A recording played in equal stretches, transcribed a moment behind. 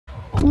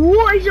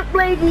What is up,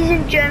 ladies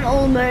and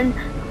gentlemen?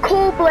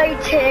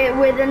 Blades here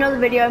with another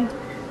video,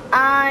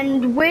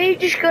 and we're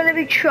just going to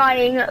be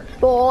trying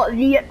for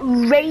the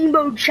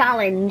Rainbow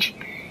Challenge.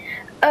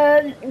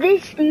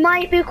 This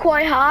might be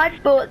quite hard,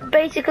 but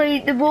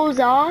basically the rules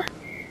are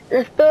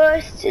the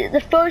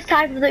first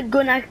type of the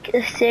gun I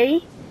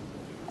see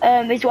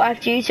is what I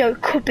have to use. So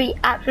it could be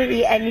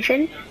absolutely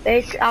anything.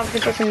 I have to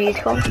put some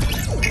music on.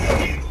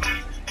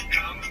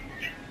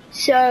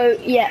 So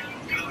yeah.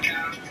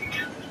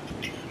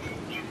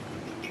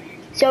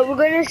 So we're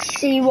gonna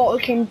see what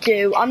we can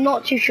do. I'm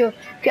not too sure.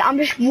 I'm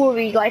just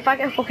worried. Like if I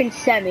get fucking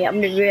semi, I'm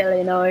gonna be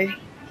really annoyed.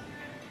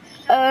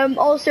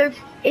 Also,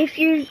 if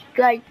you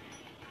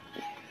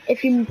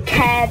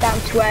care about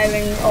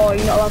swearing or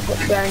you're not allowed to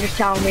swearing, just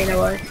tell me in a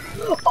word.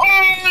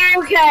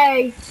 Oh,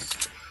 okay.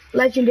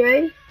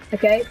 Legendary.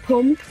 Okay,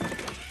 pump.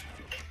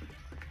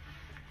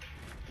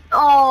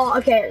 Oh,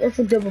 okay. That's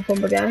a double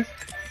pump, I guess.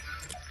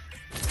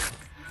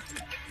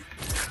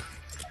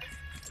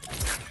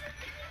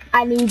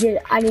 I need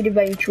a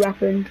range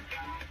weapon.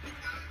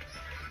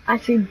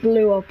 Actually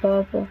blue or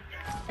purple.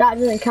 That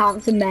doesn't count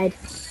as a med.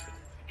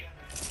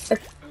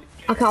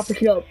 I can't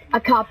pick it up. I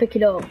can't pick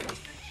it up.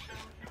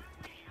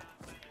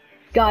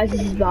 Guys,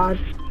 this is bad.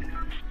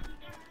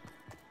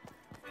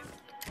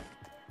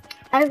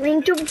 I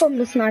mean, jumping from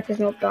the sniper's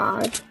not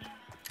bad.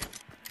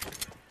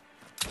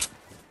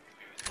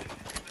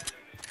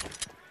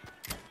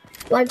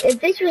 Like,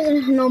 if this was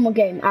a normal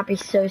game, I'd be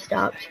so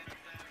stoked.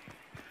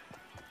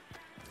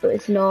 But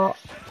it's not.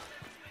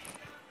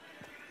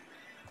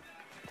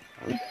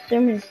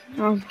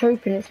 I'm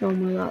hoping it's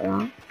normally like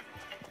that.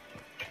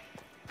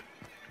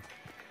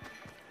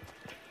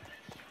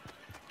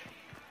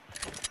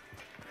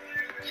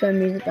 Show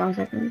music down a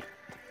second.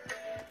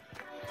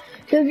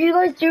 So if you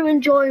guys do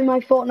enjoy my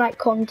Fortnite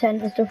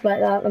content and stuff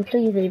like that, then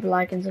please leave a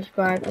like and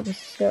subscribe. That'd be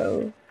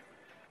so.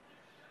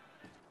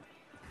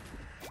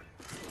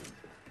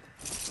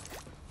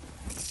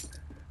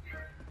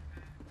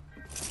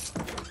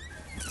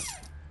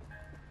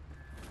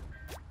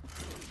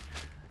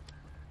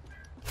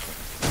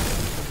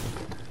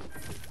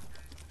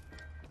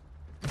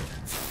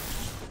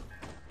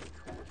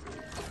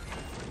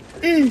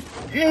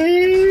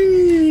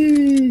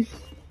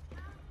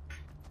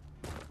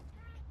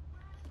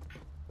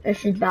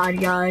 This is bad,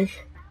 guys.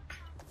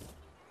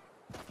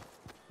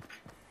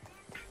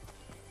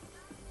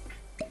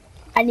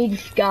 I need a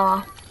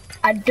scar.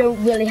 I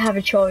don't really have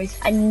a choice.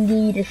 I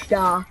need a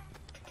star.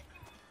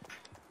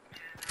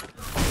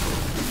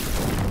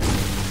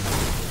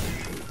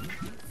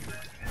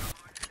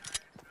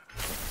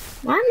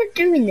 Why am I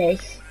doing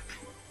this?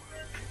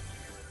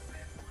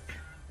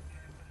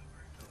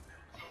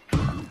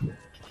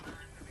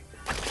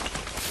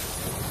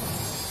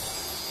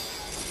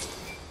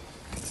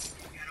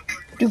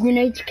 Do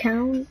grenades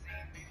count?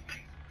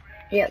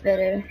 Yep,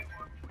 they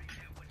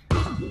do.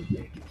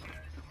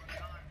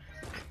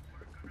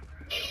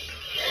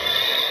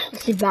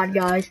 This is bad,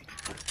 guys.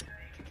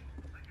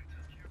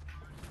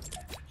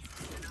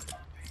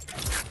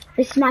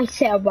 This is my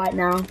setup right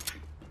now.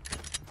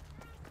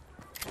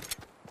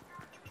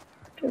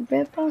 To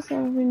rip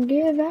ourselves and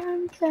give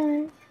and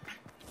take.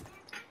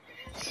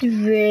 It's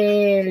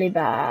really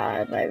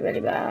bad, like really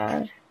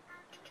bad.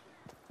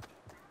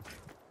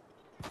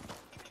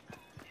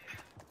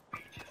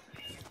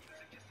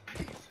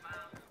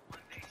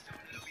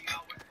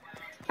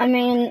 I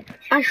mean,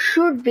 I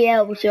should be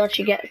able to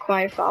actually get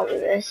quite far with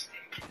this.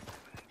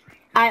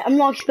 I'm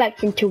not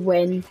expecting to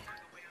win,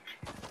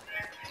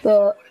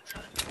 but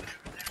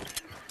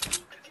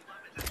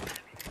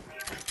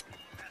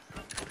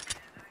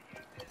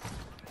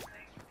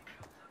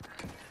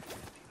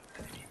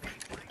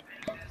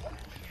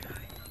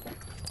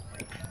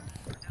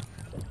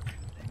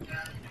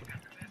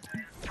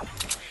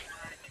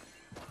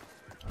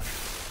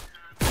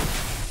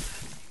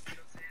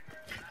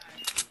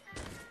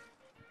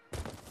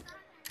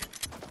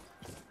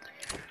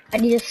I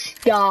need a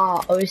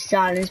scar or a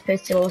silence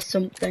pistol or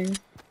something.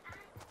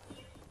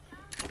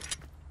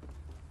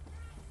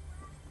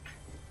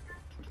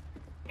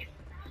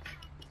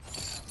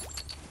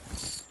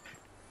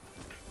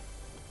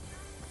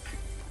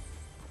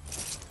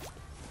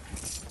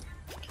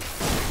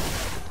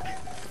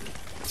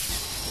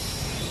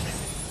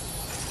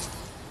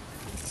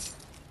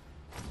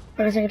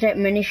 I guess I can take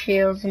mini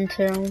shields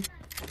until.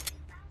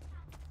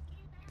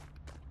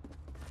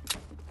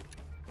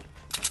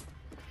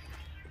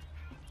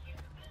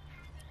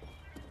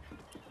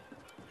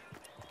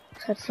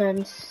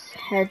 Let's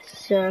head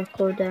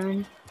circle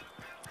down.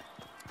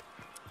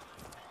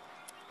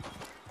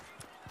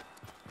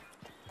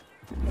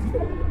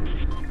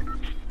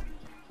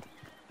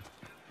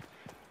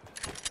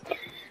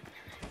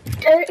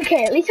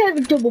 Okay, at least I have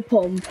a double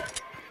pump.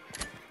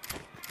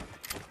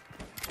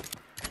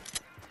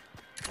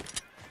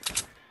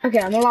 Okay,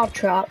 I'm allowed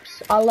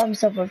traps. I'll let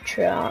myself have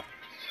traps.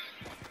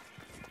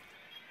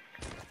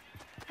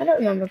 I don't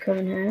remember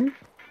coming here.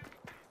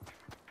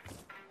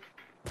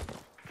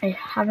 I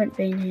haven't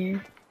been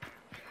here.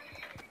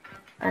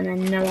 And I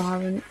know I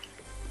haven't.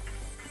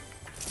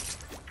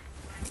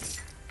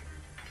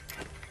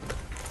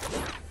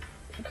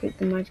 Keep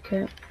the med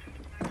kit.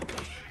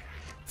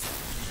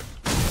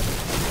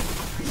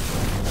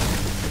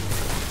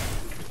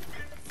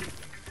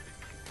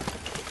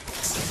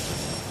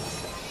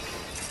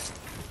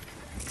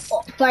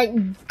 Oh,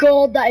 thank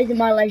God that isn't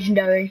my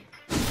legendary.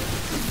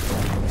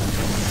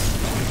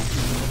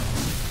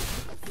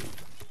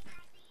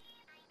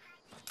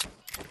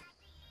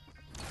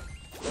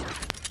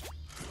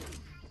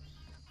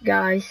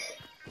 Guys,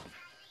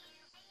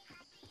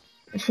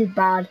 this is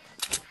bad.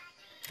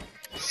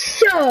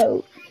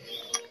 So,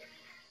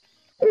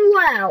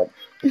 well,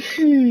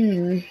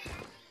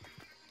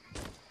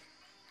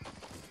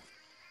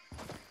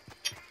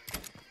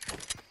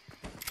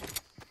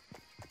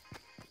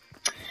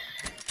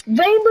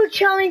 Rainbow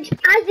challenge,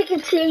 as you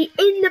can see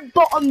in the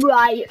bottom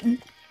right,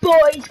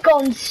 but it's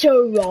gone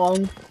so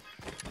wrong.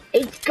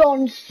 It's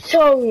gone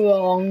so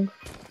wrong.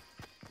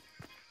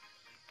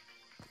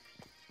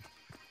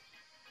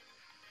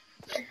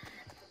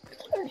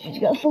 She's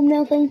got a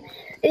thumbnail thing.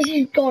 This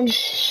has gone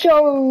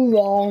so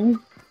wrong.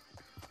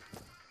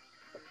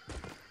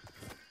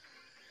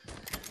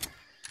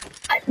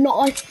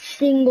 Not a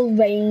single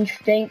range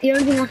thing. The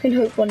only thing I can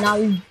hope for now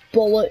is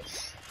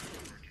bullets.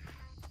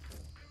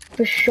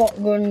 For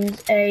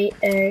shotguns,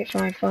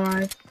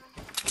 A855.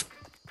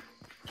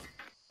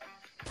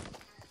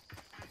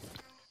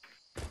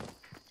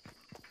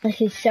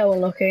 This is so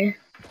unlucky.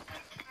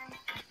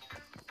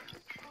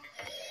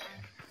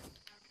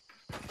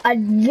 I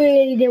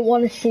really didn't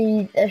want to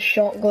see a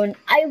shotgun.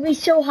 I'd be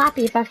so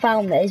happy if I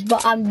found this,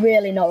 but I'm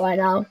really not right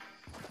now.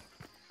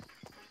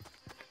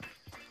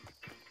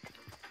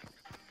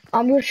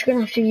 I'm just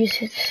gonna have to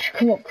use it to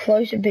come up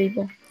close to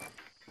people.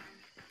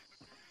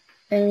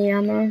 Any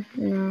ammo?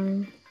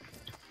 No.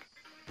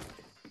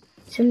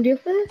 Somebody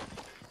up there?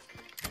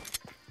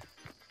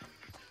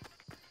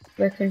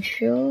 Reckon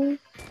sure.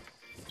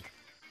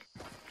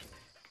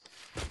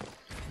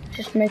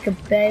 Just make a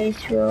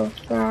base real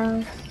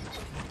fast.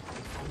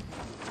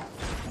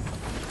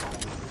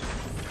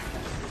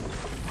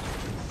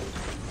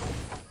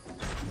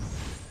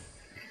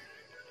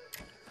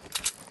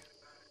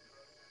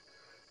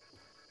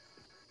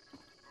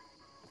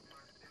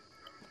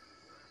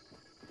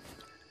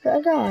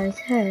 That guy's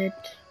head.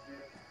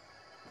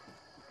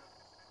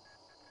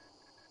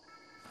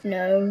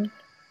 No.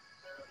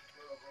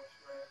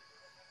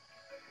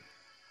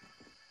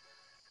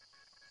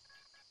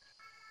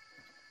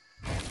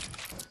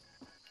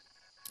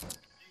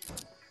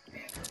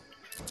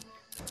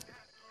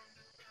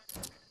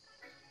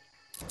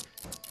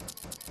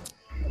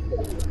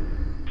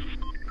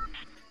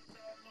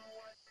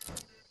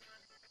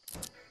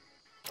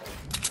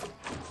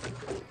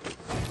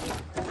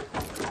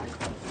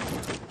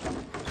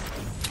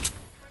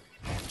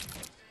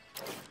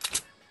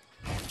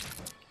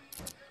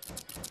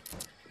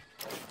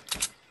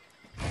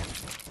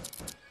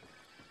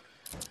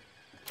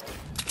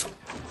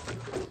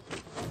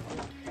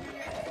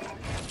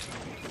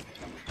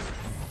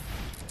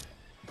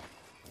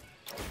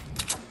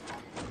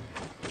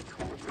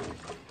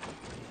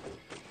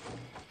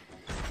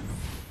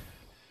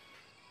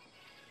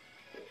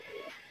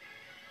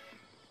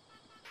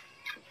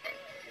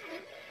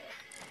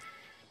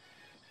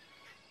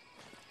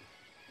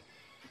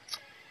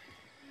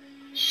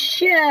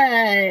 So,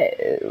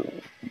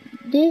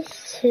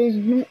 this is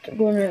not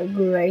gonna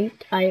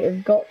great, I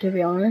have got to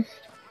be honest.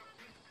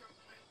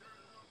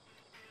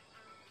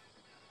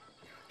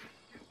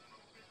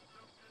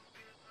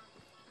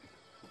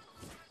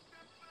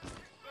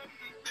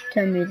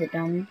 Turn music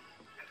down.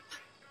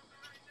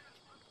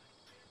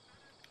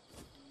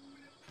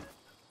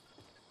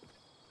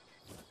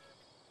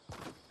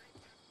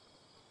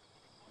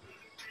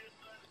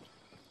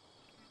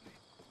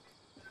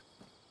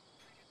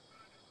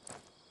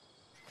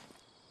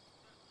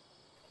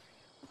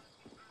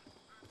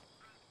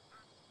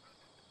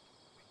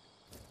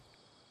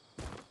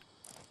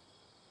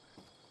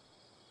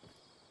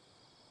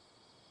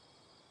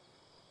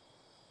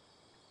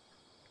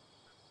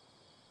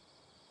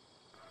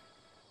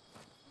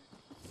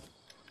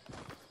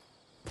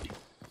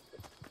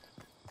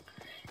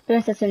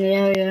 Yes, that's in the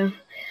area.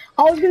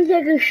 I was gonna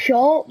take a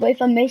shot, but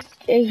if I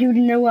missed, he would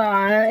know where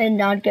I am,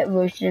 and I'd get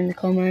roasted in the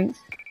comments.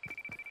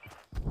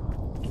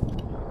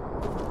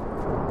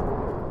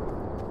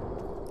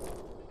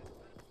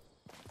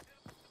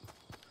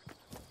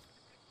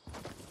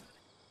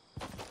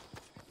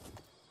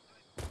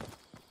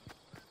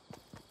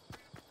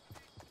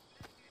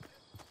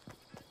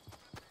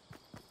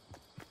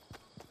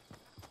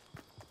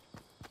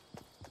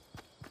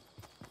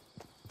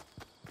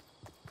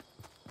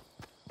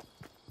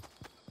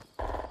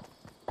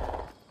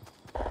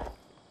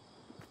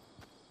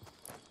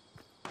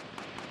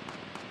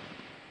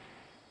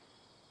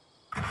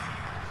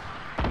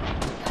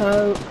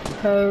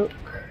 Poke.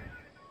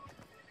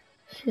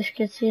 This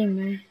could see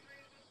me.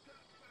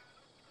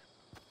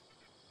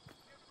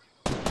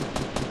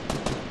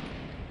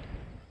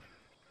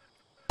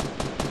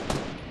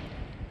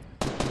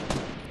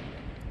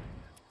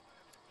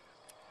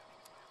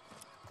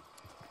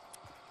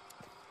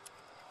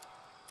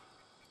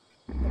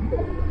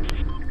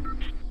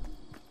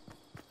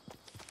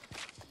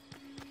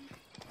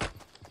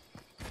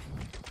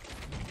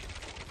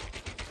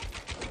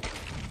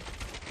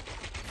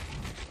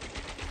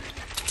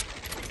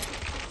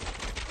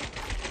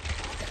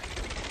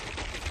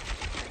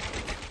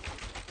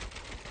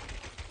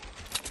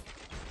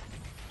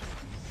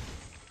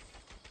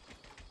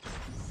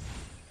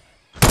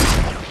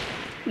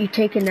 You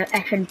taking the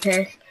effing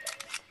piss.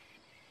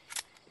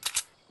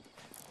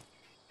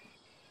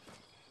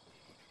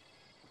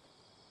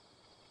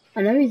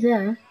 I know he's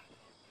there.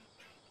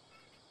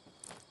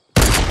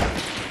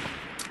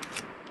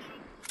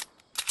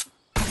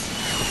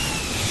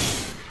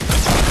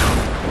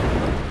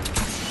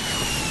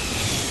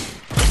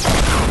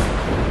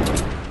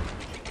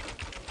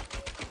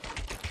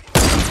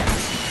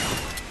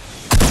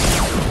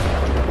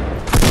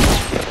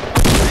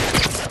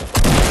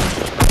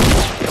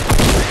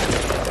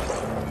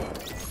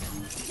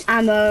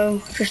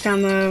 Ammo, just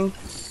ammo.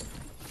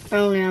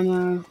 Only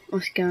ammo.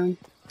 Let's go.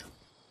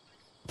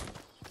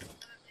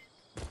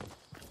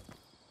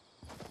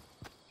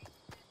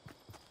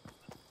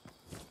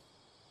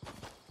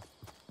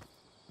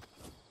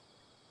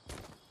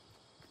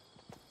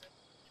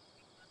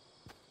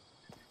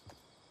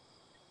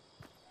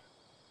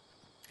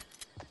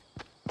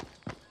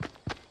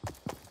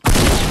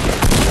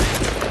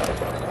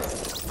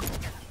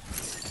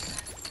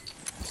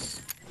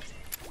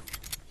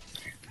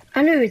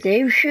 I knew it,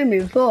 he was shooting me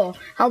before.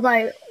 I was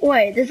like,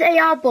 wait, there's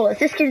AR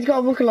bullets. This kid's got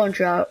a rocket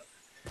launcher out.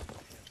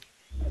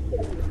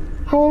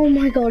 Oh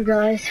my god,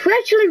 guys. If we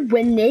actually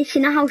win this,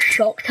 you know how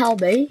shocked I'll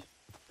be?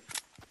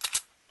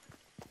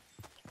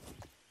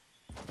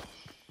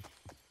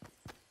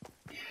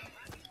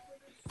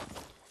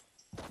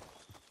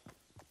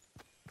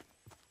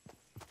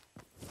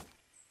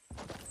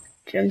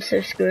 Dude, I'm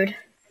so screwed.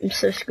 I'm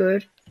so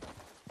screwed.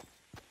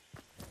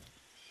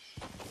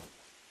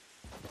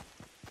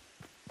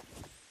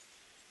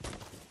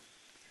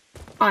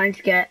 I need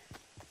to get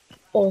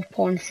up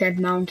on said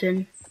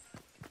mountain.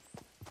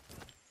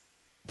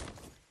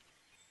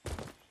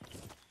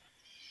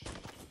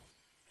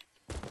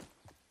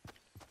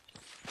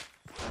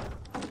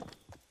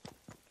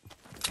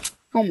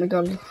 Oh my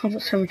god, I've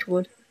got so much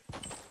wood.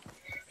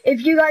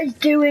 If you guys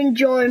do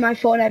enjoy my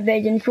Fortnite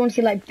videos, and if you want to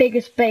see like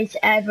biggest base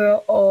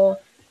ever or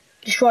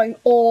destroying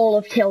all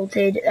of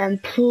Tilted,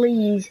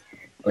 please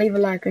leave a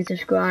like and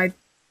subscribe.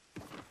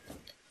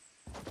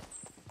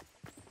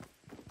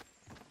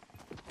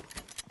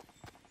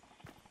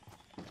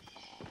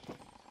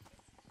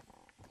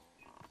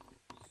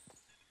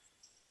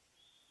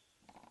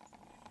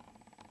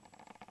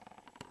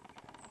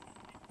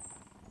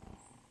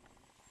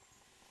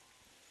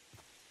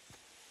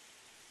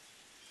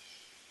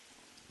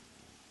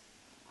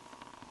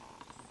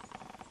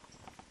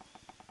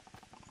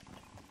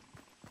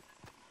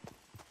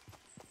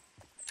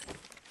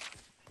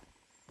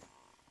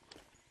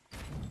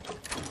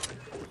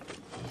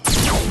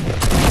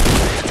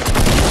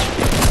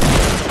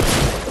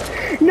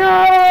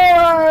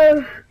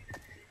 No!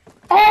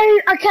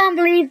 I can't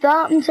believe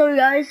that. I'm sorry,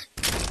 guys.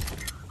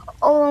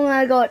 Oh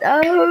my god.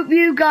 I hope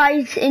you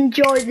guys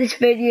enjoyed this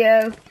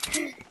video.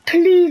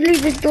 Please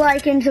leave a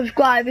like and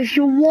subscribe if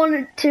you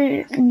want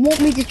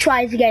me to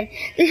try it again.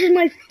 This is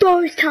my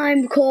first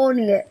time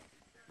recording it.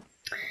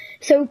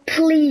 So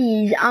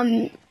please,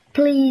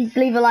 please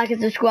leave a like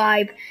and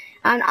subscribe,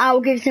 and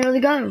I'll give this another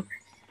go.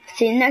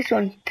 See you in the next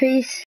one. Peace.